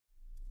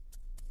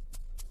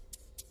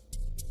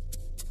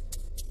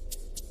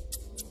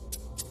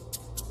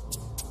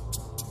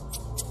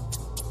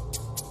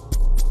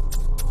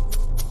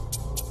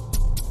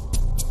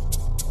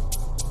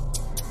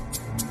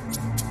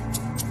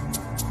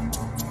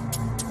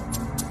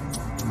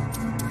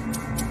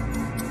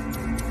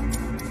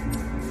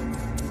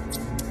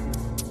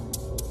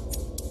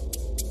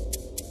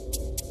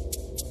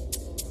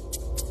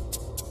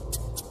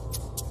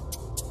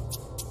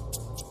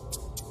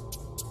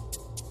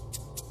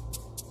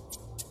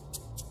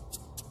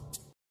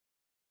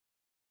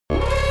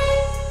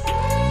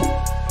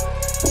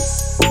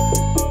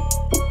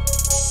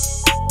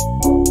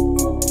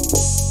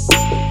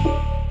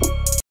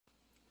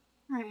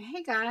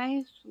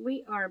guys,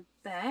 we are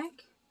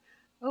back.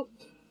 Oh,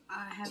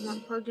 I have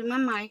not plugged in my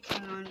mic.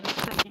 Hang on just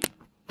a second.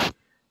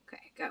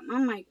 Okay, got my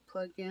mic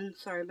plugged in.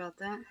 Sorry about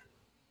that.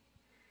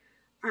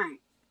 Alright,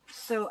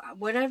 so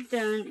what I've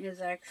done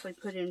is actually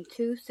put in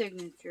 2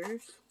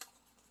 signatures.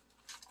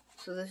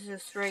 So this is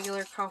just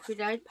regular coffee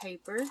dyed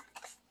paper.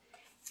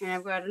 And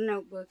I've got a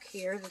notebook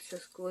here that's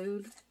just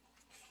glued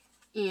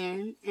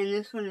in. And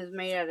this one is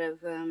made out of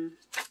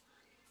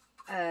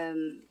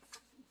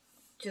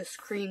just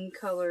cream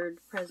colored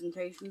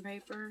presentation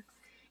paper.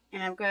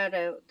 And I've got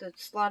the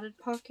slotted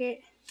pocket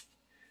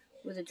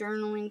with a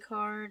journaling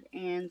card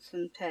and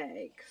some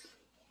tags,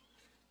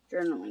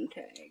 journaling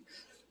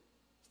tags.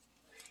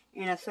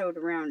 And I sewed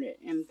around it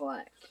in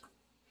black.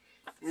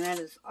 And that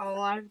is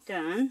all I've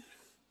done.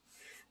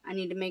 I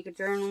need to make a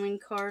journaling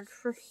card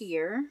for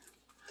here.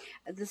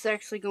 This is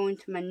actually going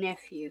to my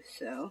nephew,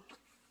 so.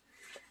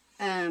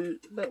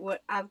 But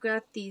what I've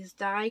got these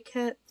die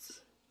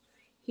cuts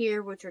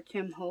here, which are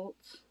Tim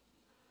Holtz.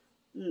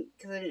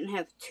 Because I didn't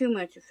have too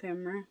much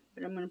ephemera,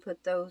 but I'm going to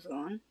put those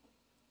on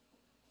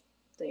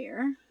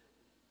there.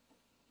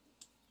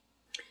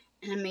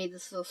 And I made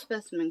this little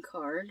specimen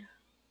card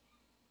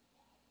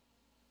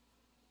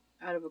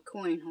out of a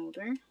coin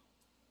holder.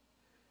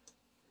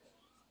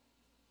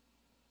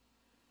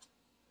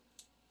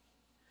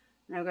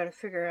 And I've got to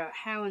figure out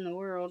how in the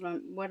world,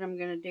 what I'm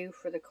going to do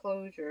for the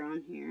closure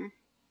on here.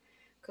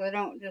 Because I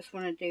don't just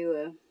want to do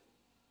a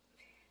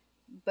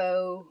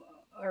bow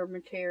or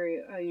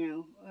material,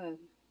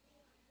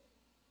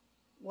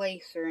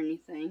 lace or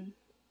anything.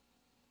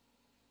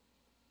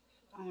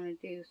 I want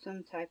to do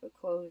some type of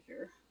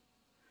closure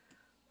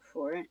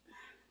for it.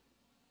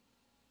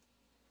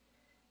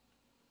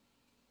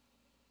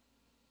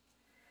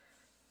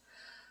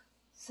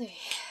 Let's see.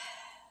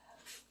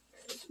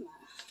 Here's my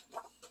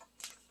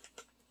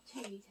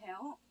Timmy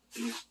towel.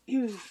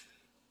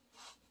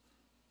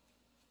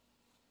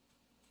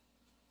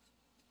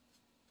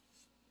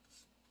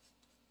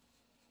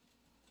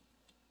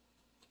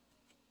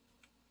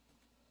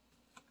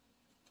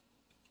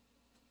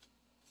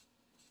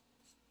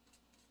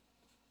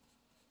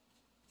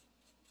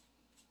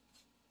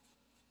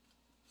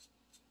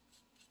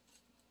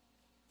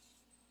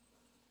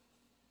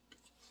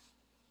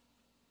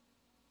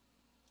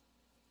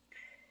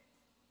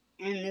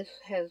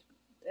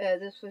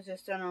 And this was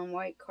just done on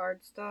white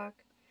cardstock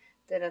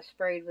that I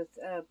sprayed with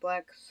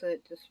black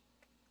soot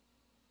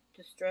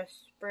distress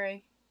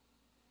spray,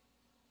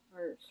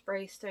 or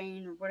spray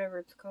stain, or whatever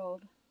it's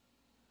called.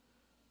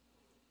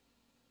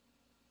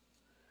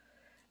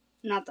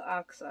 Not the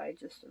oxide,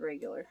 just the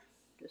regular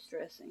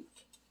distressing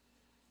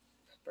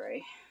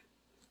spray.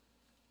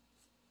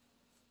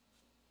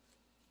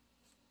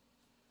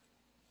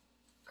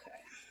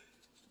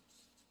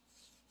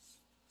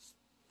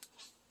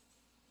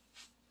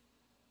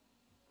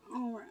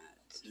 Alright,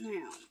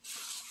 now,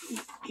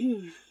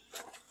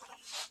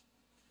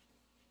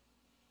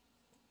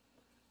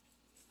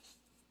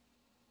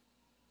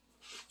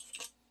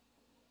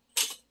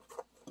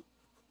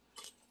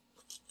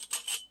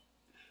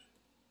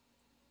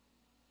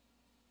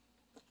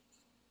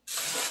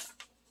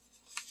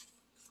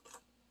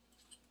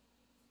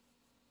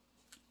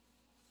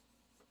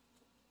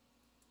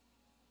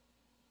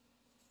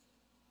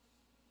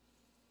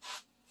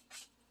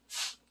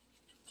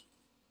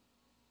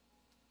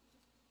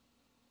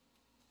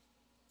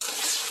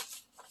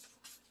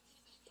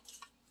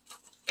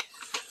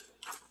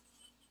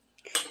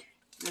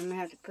 I'm going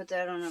to have to put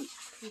that on a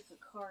piece of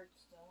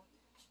cardstock,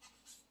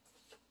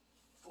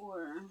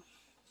 or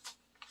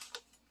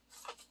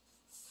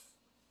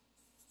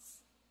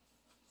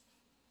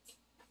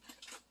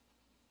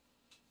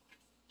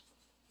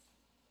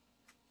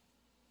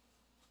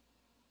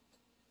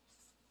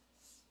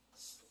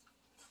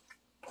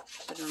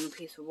put it on a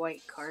piece of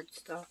white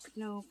cardstock,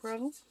 no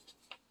problem.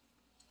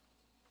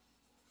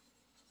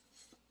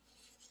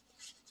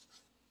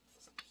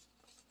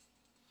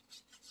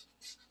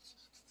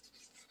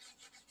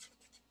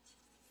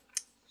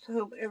 So I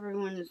hope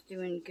everyone is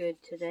doing good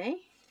today.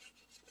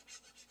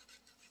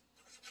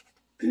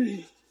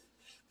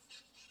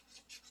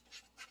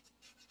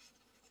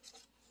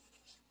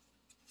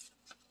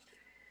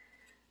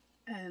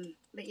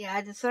 But yeah,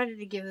 I decided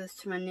to give this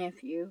to my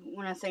nephew.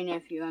 When I say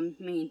nephew, I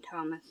mean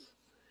Thomas.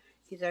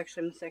 He's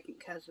actually my second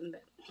cousin,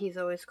 but he's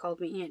always called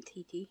me Aunt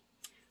TT.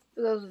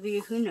 For those of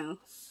you who know,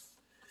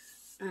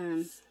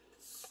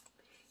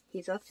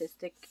 he's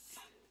autistic.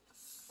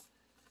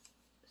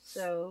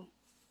 So,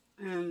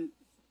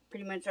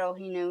 pretty much all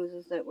he knows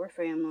is that we're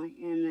family,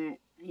 and that,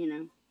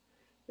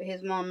 but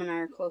his mom and I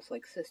are close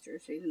like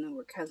sisters, even though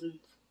we're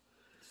cousins.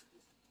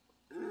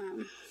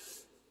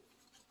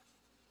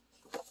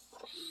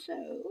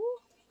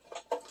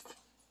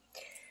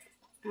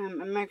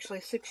 I'm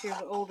actually 6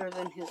 years older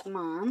than his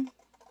mom,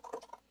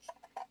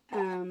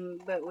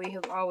 but we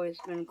have always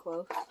been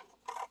close.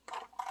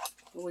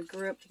 We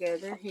grew up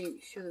together.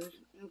 She was,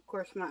 of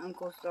course, my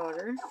uncle's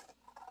daughter,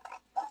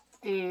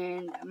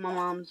 and my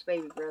mom's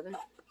baby brother.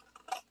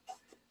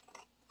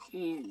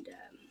 And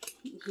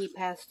he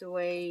passed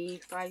away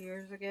 5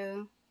 years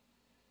ago.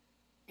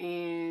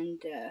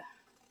 And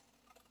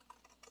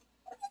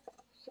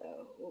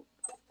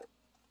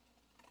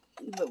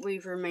but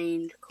we've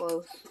remained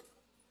close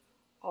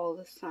all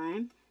this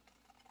time.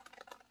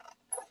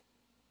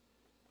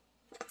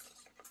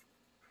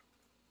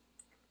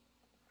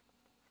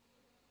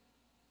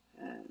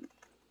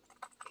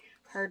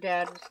 Her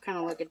dad was kind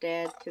of like a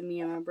dad to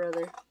me and my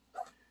brother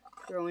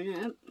growing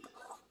up.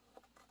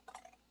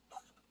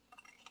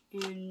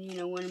 And, you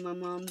know, one of my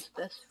mom's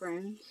best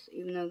friends,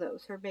 even though that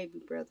was her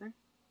baby brother.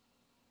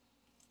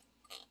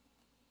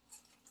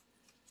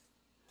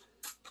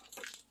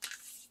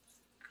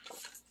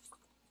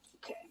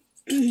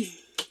 Okay.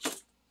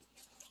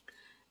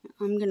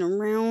 I'm going to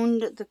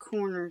round the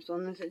corners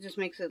on this. It just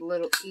makes it a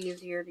little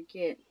easier to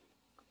get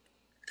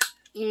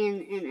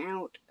in and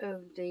out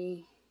of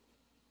the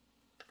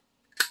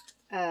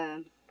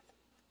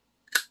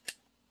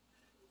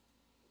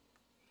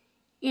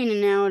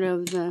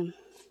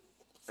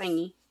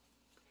thingy.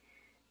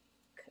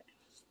 Okay.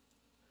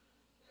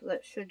 So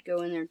that should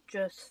go in there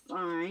just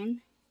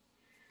fine.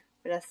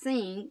 But I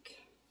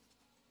think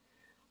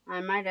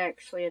I might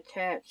actually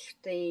attach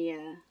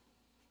the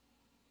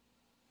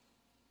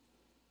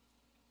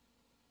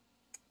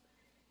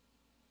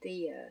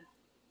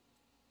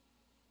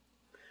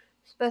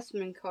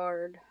specimen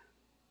card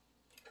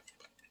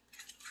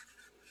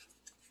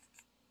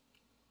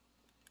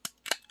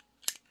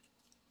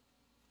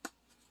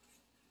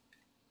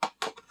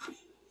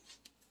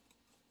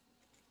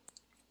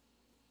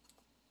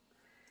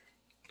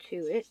to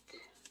it.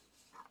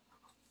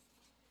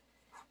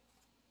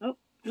 Oh,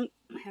 I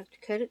have to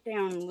cut it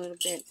down a little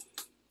bit.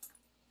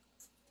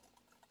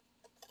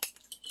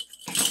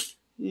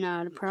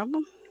 Not a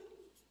problem.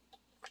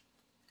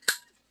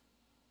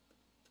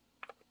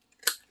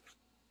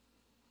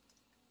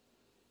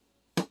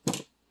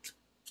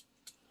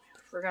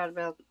 Forgot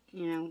about,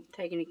 you know,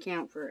 taking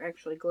account for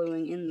actually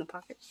gluing in the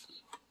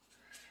pockets.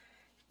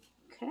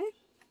 Okay.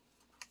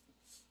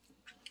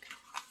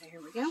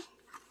 There we go.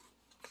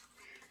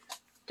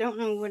 Don't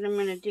know what I'm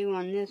going to do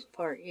on this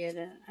part yet.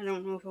 I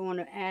don't know if I want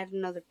to add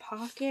another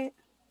pocket.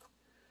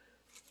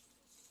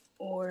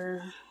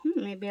 Or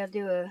maybe I'll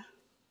do a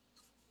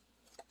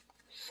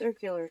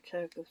circular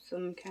tuck of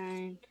some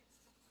kind.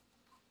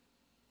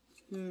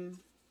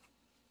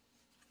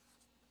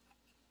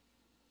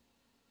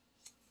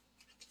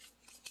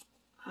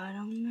 I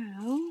don't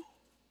know.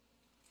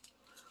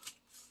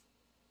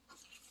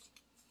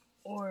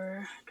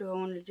 Or do I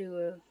want to do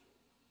a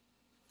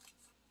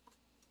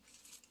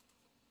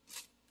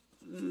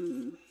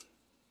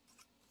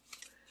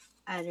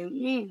I don't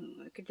know.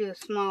 I could do a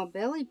small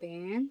belly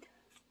band.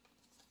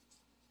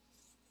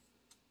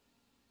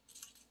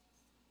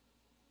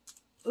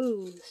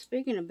 Ooh,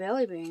 speaking of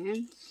belly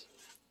bands,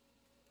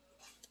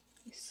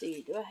 let's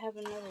see, do I have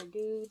another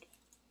dude?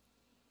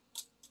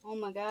 All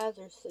my guys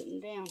are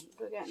sitting down.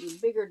 Do I got any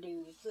bigger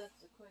dudes?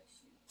 That's the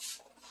question.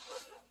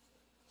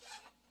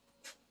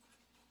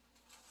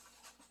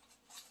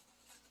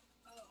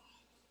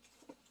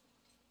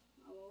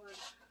 Oh Lord.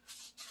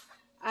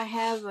 I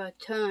have a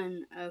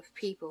ton of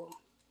people.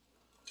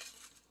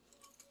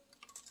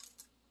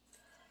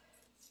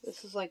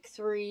 This is like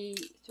three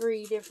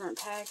different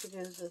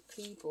packages of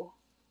people.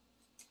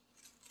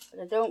 But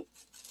I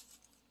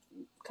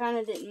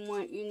didn't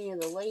want any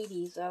of the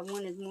ladies. I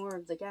wanted more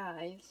of the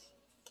guys.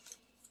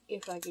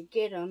 If I could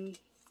get them,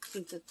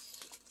 since it's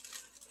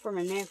for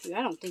my nephew.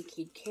 I don't think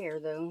he'd care,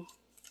 though.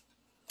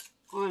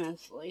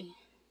 Honestly.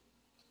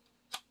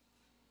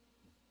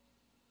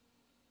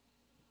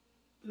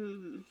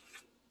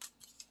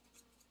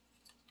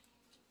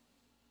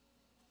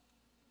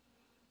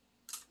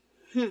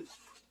 Okay.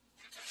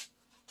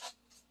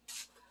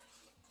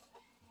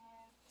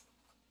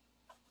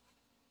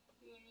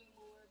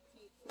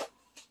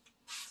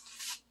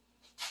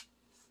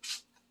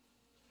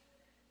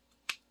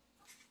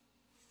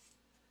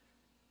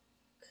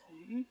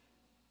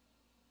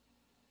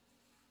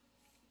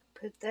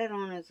 Put that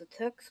on as a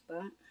tuck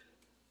spot.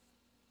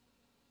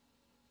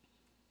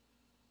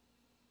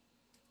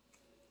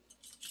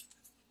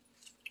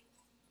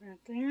 Right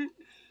there.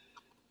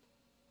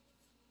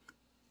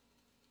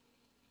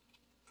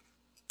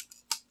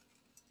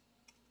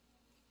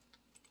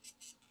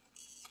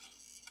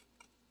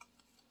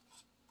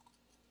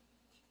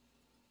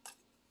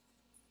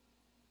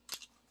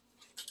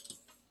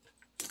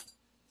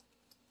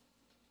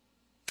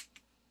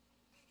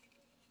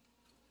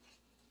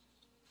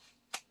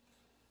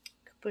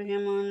 Put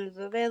him on as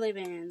a belly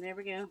band. There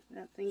we go.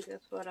 I think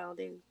that's what I'll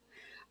do.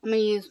 I'm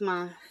going to use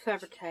my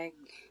fabric tag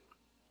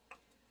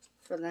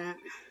for that.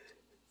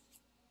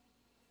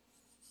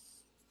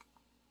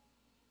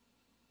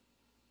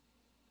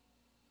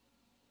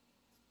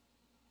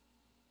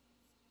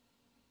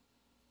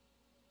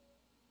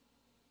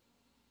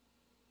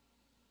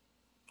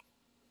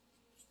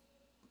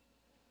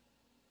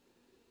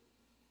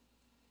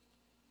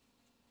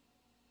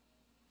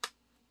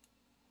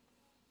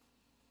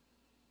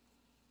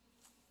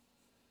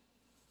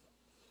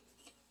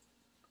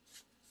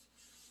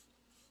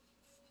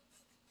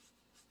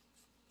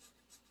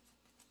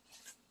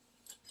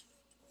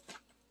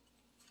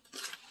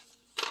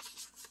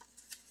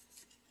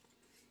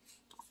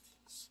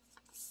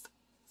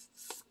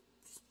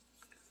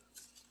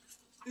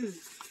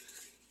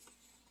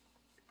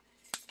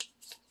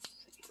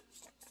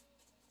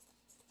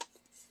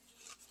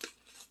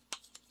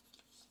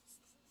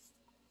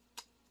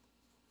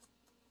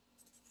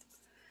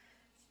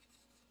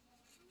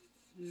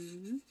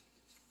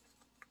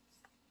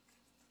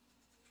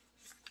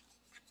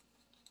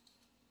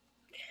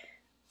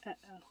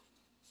 Uh-oh.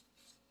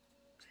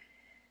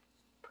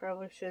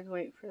 Probably should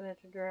wait for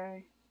that to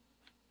dry.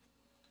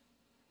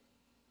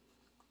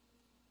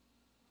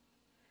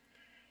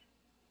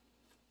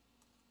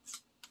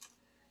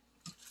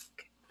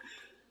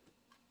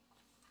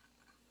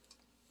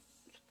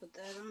 Let's put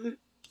that on.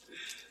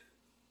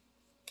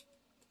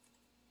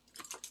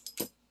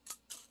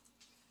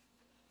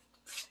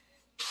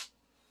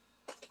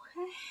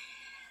 Okay.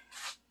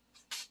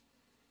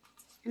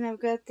 And I've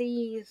got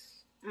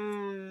these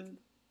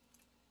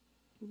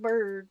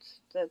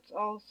birds that's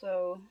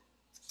also,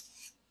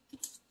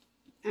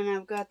 and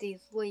I've got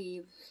these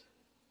leaves.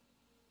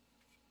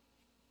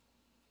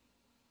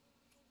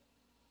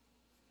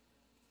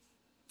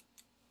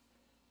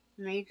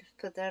 And I just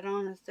put that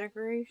on as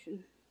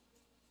decoration.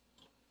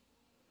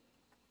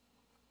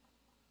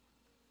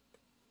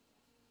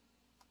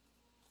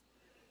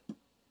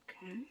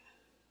 Okay.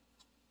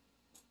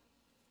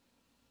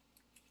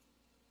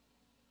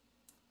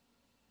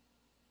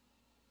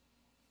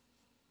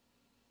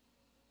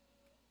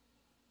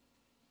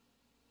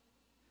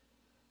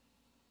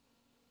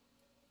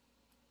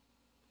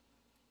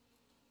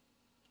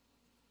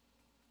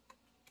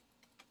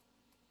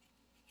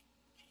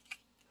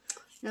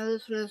 Now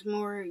this one is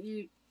more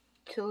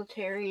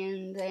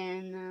utilitarian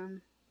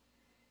than,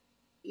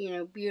 you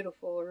know,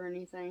 beautiful or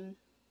anything.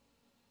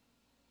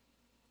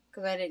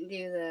 Because I didn't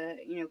do the,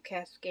 you know,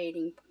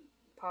 cascading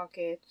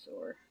pockets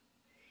or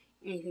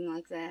anything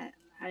like that.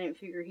 I didn't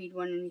figure he'd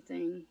want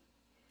anything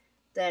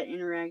that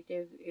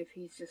interactive if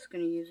he's just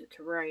going to use it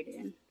to write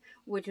in,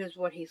 which is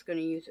what he's going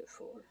to use it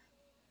for.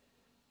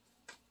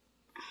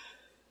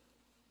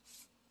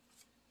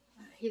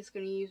 He's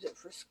going to use it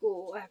for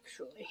school,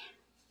 actually.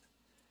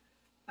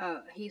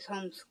 He's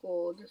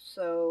homeschooled,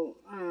 so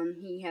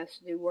he has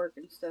to do work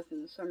and stuff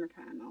in the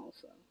summertime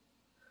also.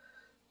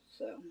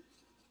 So.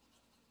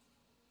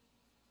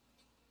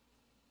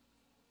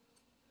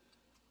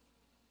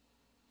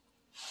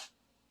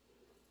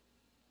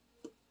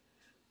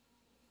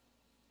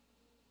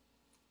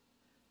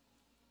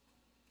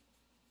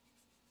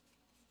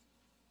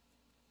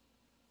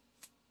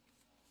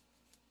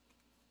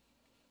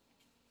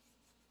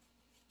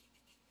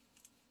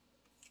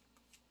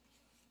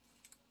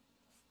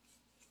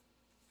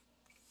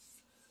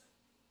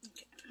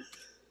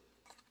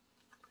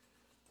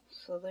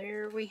 So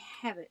there we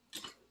have it.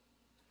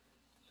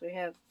 So we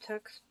have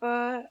tuck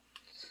spots,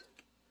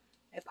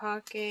 a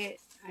pocket,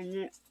 a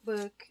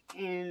notebook,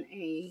 and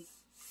a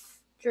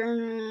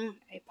journal,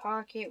 a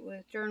pocket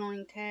with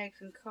journaling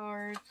tags and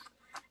cards,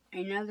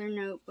 another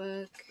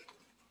notebook.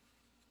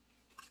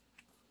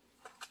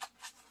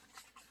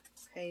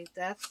 Okay,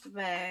 that's the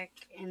back,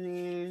 and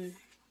then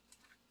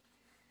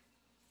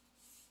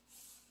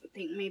I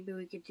think maybe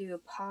we could do a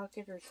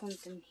pocket or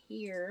something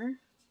here.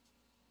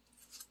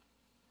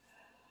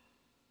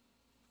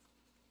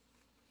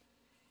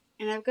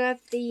 And I've got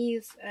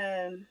these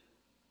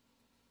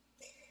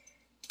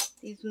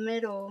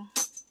middle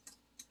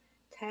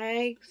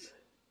tags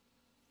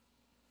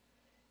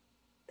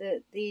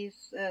that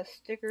these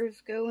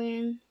stickers go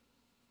in.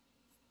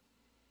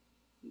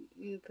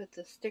 You put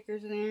the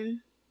stickers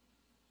in.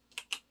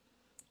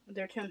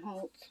 They're Tim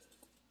Holtz.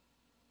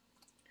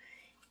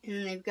 And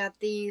then they've got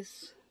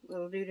these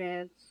little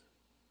doodads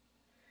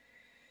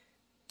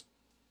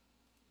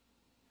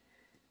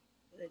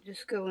that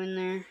just go in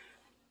there.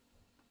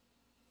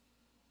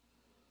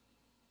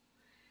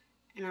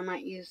 And I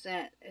might use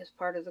that as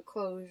part of the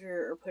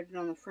closure or put it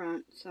on the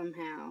front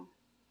somehow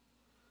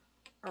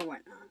or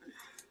whatnot.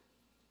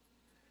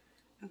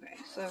 Okay,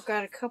 so I've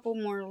got a couple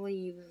more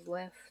leaves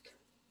left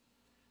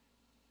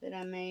that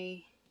I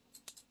may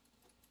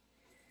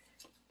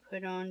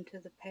put onto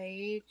the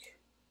page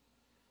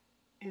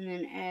and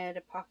then add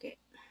a pocket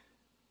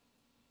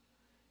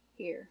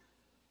here.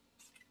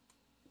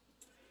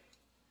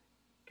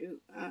 There's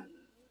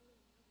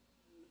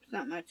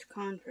not much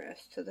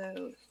contrast to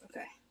those.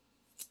 Okay.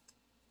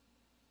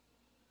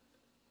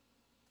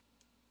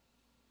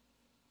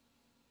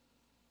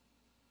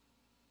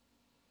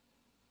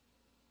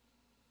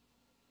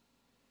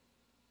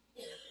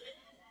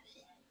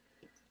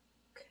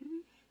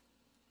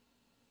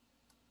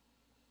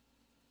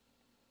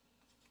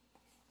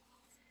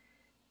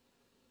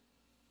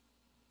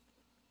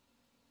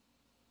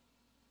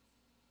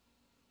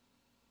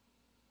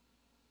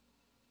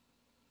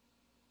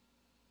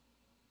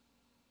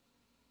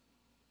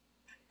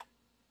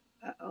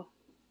 Uh-oh.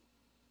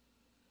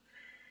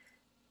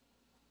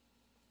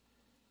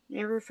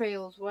 Never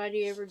fails. Why do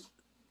you ever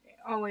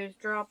always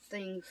drop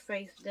things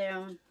face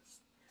down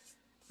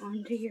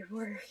onto your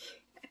work?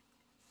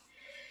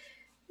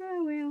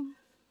 Oh well.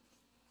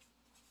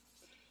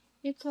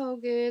 It's all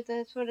good.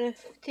 That's what a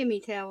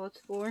Timmy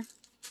towel's for.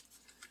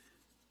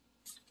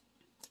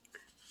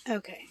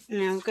 Okay,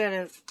 now I've got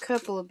a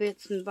couple of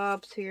bits and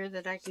bobs here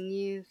that I can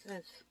use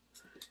as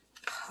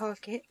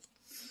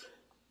pockets.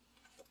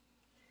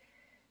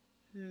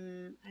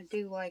 I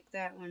do like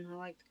that one. I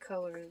like the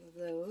colors of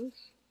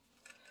those.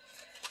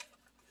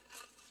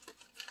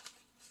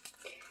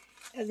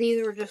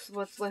 These were just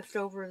what's left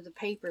over of the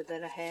paper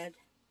that I had.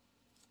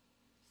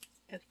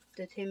 Of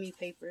the Timmy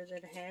paper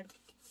that I had.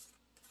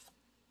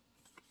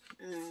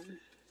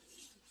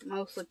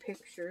 Mostly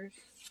pictures.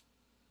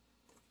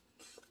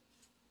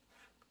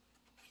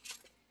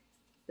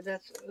 But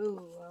that's,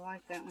 ooh, I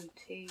like that one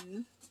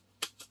too.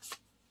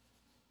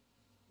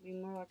 Be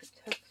more like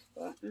a tuck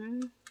spot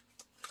now.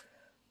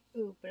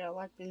 Ooh, but I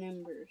like the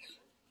numbers.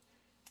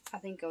 I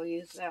think I'll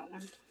use that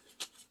one.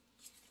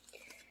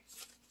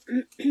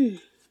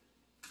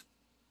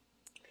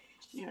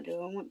 Now, do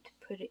I want to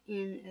put it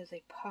in as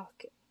a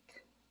pocket?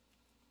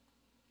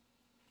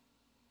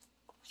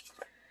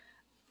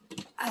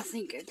 I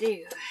think I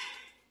do.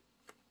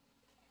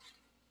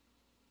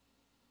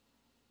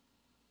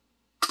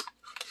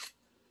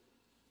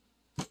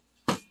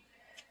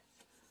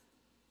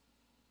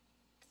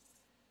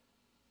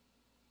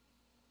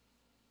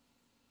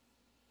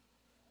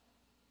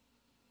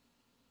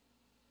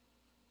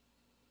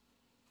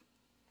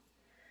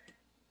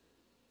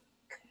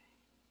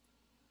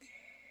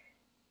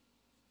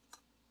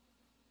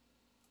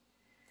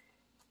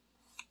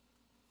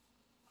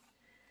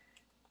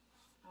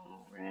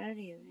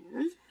 Alrighty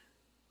then.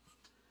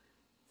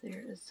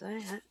 There is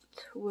that.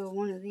 Will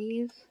one of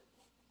these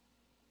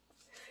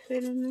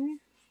fit in there?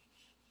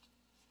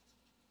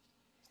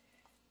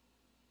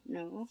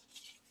 No.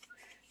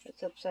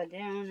 It's upside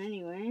down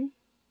anyway.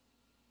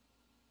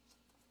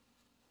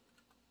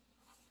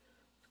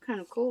 It's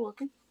kind of cool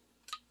looking.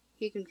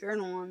 You can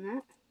journal on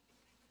that.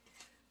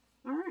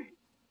 Alright.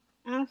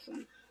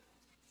 Awesome.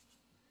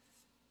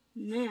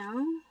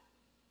 Now,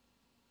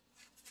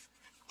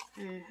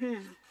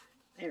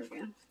 there we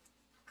go.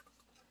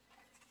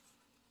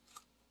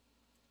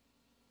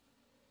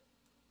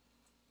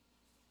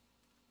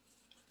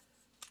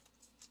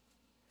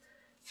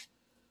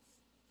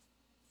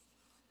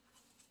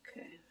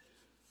 Okay.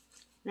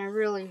 And I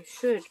really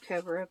should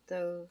cover up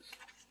those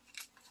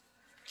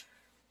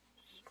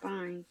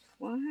spines.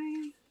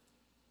 Why?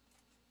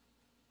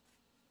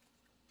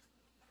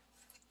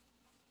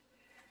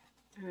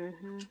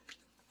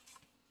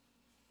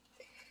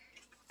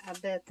 I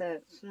bet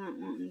that's not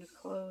wanting to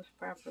close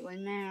properly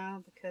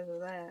now because of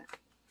that.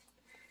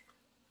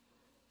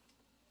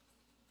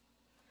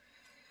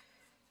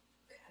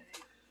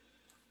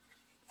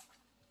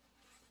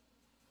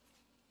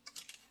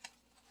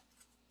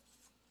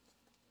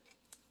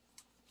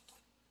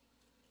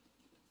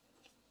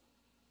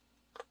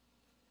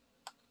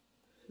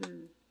 Okay.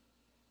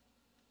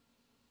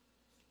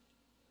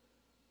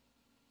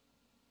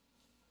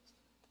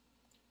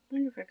 I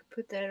wonder if I could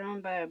put that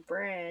on by a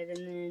brad and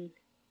then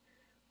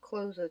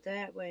close it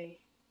that way.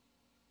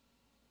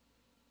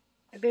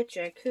 I bet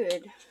you I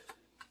could.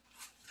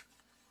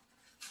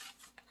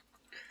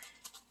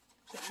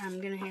 But I'm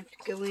going to have to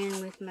go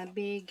in with my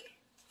big...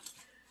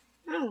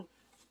 Oh,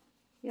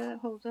 yeah, that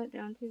holds that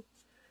down too.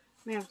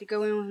 I'm going to have to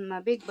go in with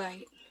my big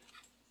bite.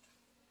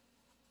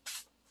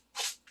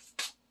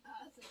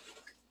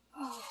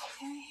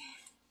 Okay.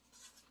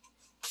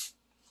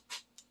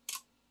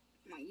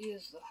 I might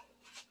use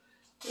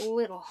the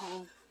little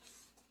hole.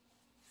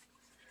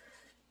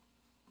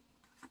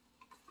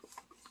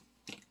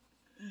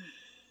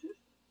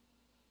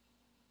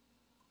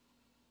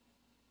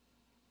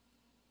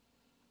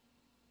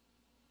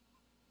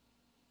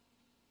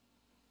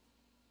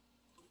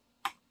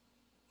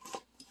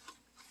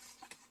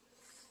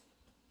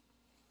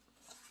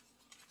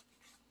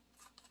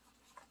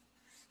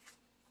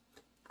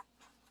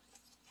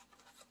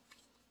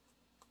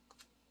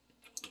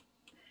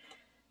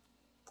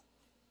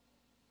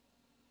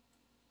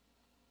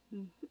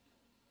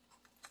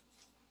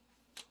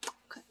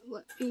 Okay,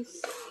 let me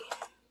see.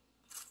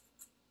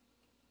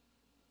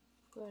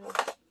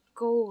 Got a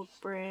gold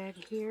brad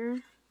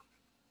here.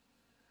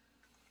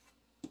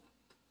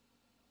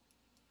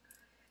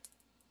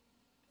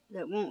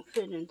 That won't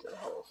fit into the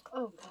holes.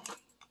 Okay.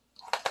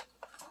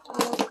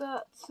 I've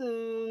got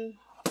some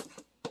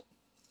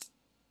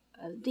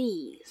of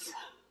these.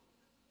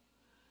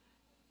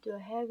 Do I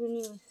have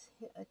any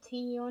with a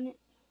T on it?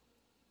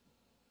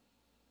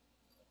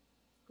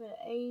 Got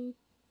an A,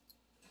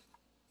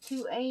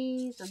 2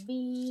 A's, a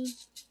B,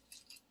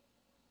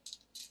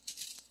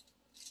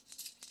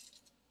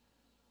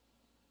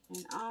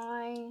 an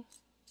I,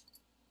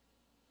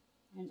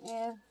 an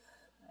F.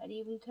 I'd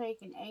even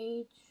take an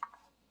H.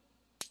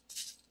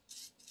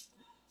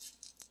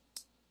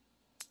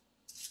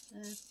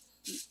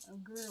 That's a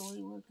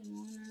girly looking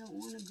one. I don't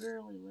want a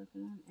girly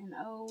looking one. An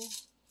O.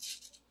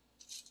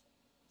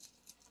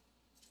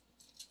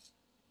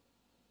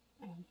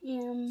 An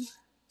M.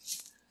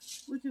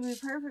 Which would be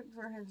perfect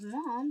for his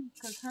mom,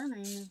 because her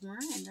name is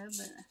Miranda,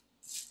 but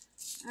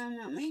I'm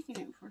not making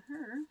it for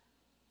her.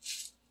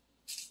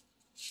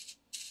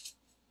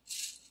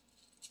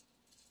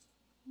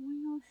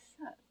 Well,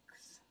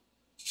 shucks.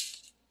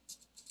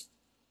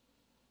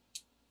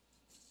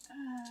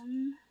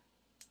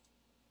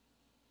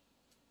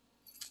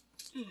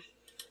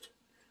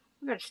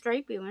 I got a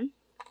stripey one.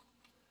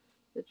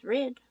 It's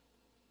red.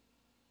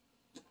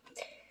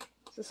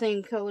 It's the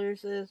same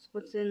colors as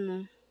what's in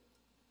the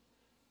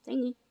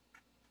thingy.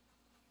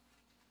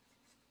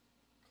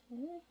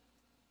 Okay.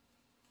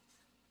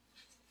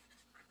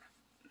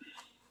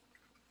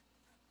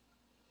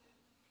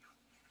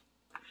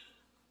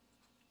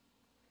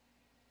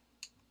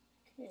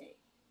 Okay.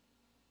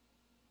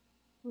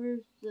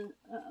 Where's the...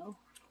 Uh-oh.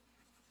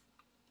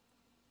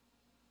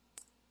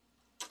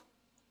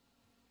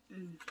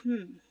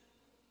 Okay.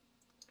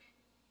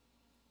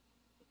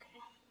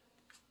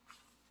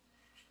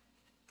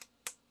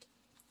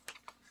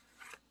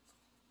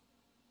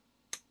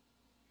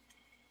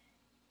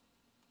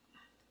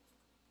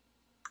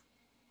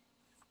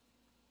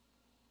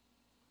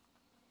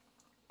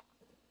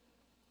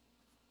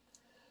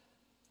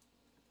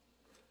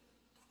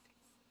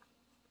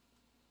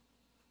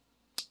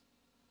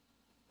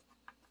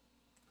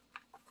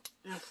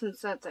 Now,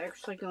 since that's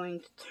actually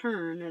going to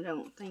turn, I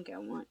don't think I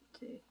want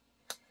to.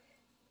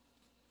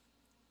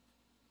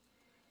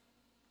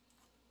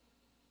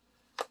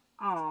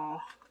 Oh,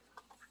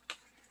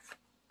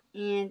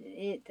 and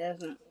it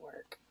doesn't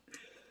work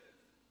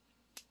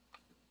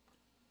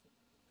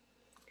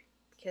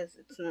because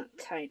it's not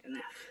tight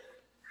enough.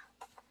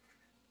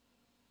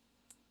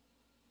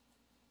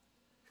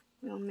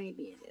 Well,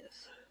 maybe it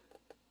is.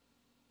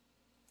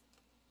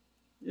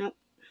 Nope.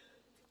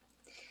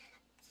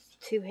 It's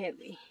too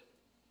heavy.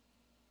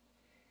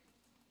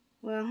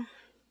 Well,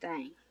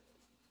 dang.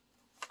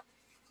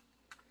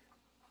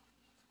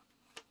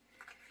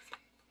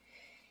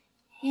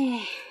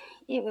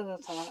 It was a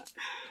thought.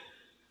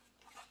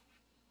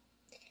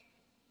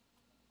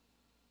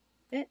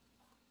 But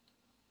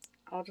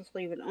I'll just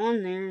leave it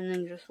on there and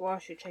then just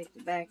washi tape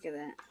the back of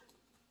that,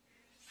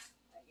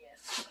 I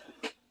guess.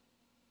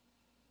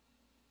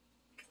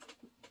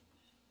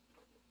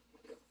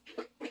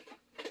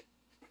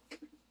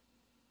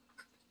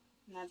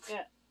 And I've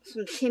got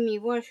some Timmy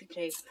washi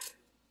tape.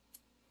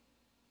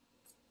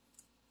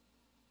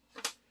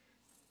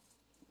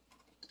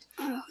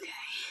 Okay.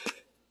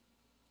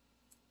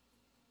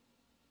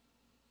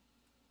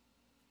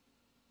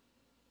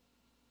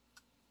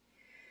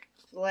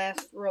 The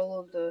last roll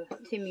of the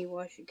Timmy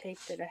washi tape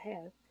that I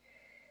have.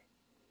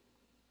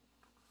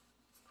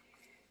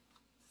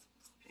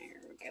 There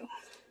we go.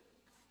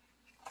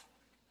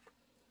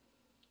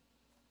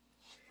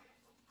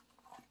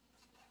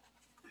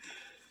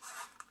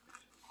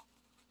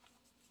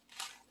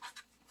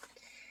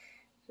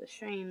 It's a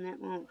shame that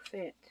won't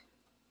fit.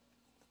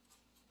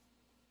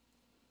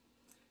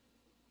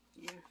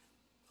 Yeah.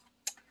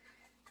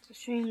 It's a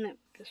shame that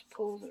just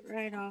pulls it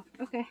right off.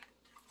 Okay.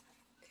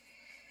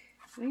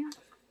 Well.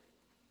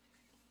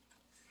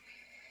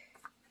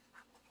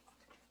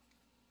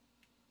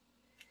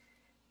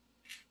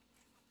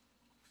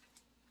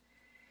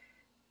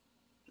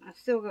 I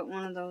still got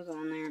one of those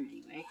on there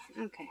anyway.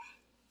 Okay.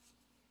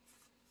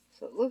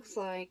 So it looks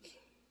like...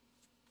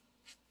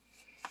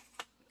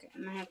 Okay,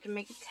 I'm going to have to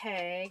make a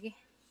tag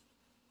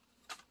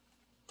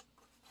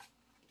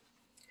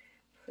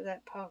for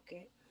that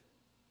pocket.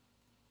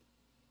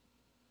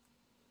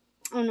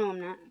 Oh, no,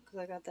 I'm not, because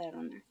I got that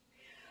on there.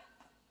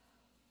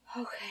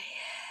 Okay.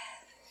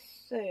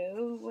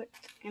 So, what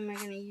am I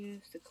going to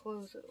use to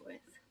close it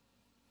with?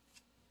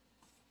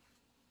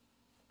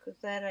 Because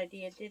that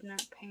idea did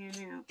not pan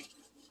out.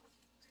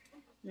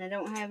 And I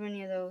don't have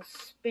any of those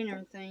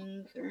spinner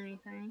things or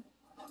anything.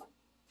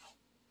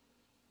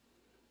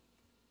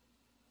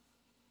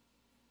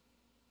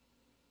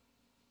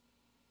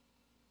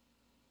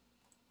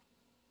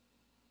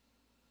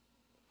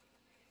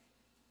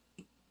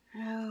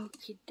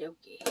 Okie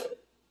dokie.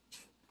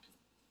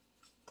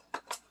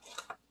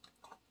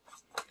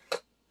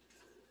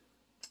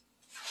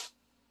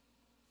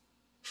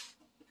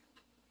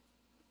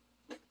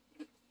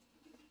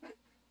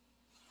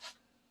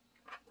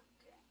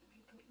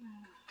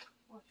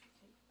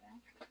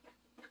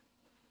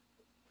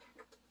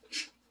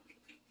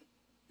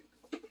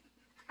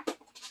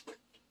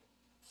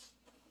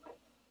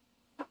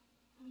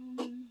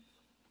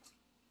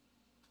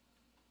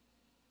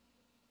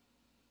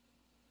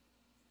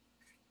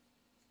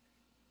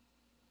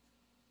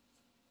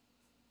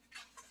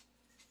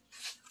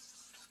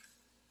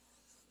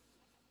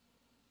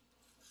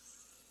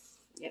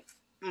 Yep,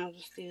 I'll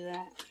just do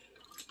that.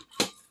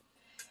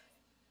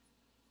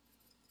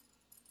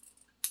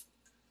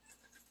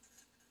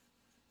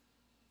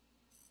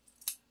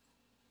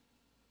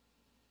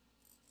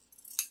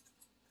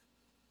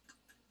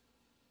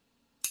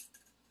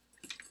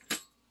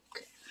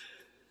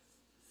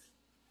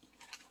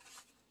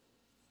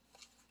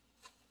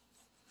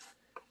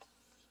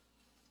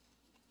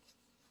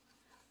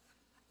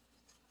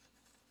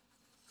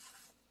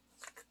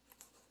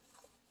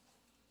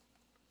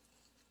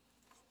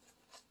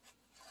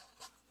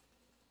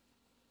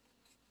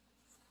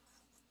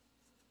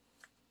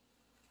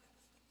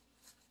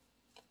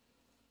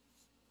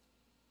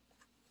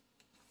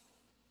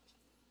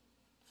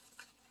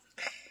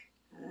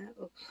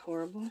 That looks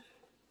horrible.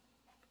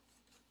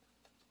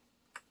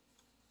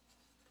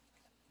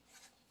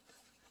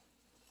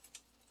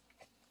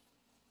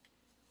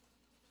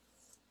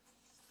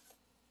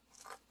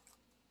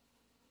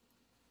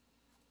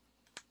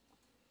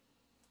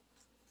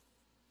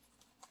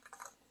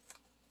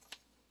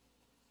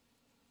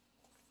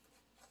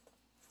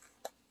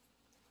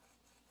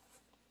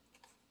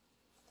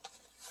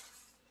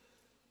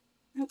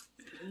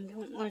 I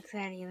don't like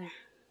that either.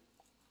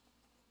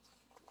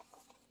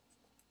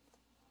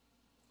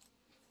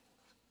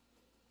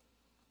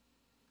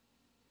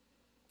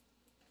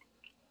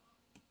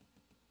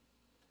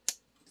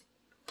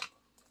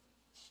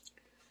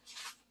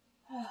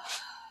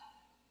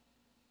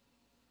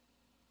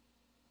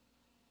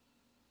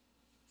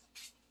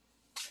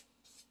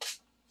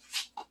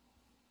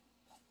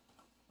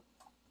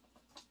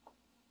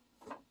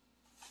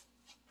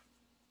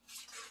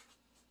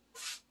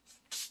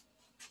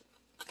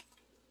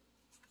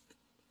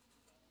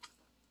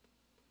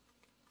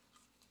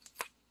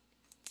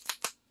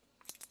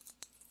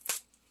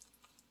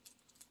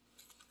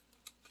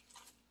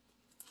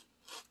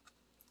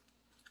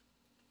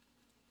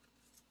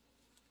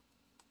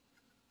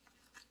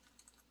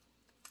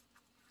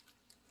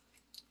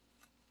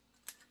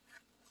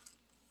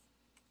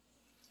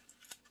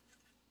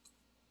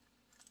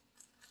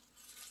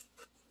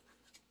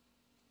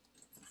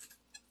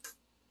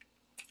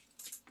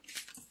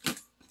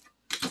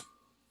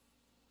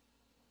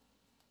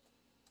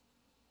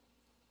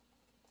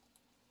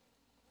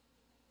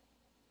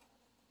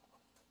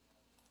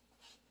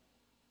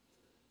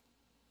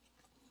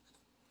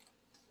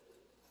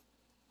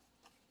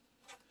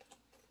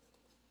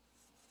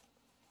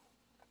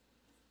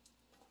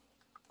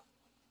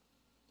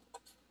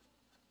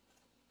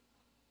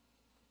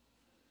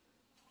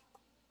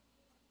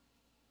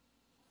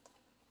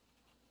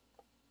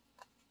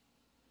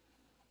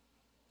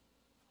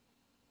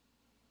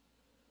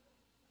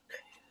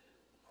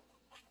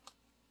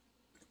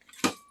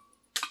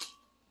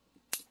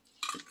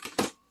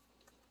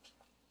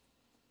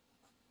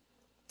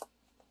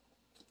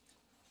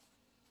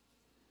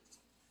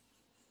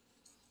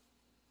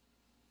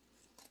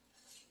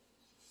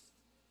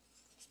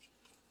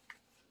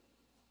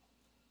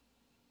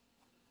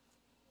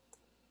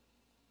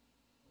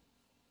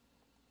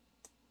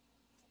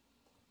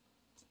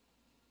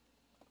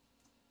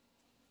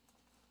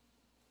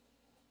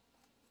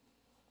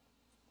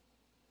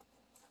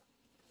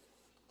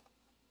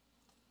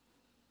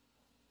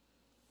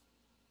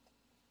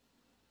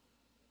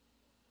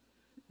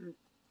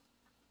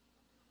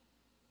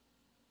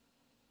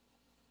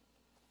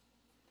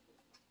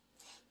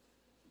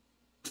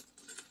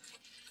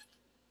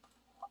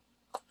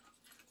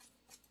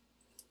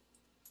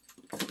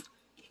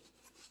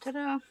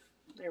 Ta-da!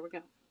 There we go.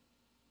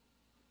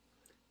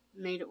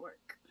 Made it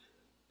work.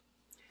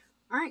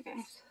 Alright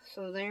guys,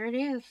 so there it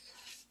is.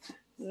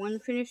 One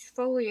finished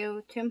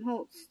folio, Tim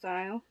Holtz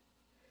style.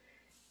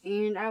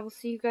 And I will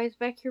see you guys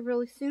back here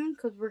really soon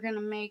because we're going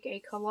to make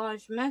a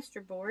collage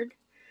masterboard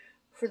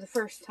for the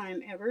first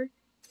time ever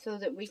so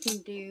that we can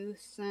do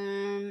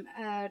some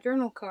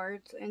journal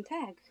cards and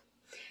tags.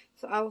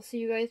 So I will see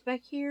you guys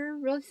back here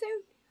really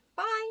soon.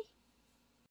 Bye!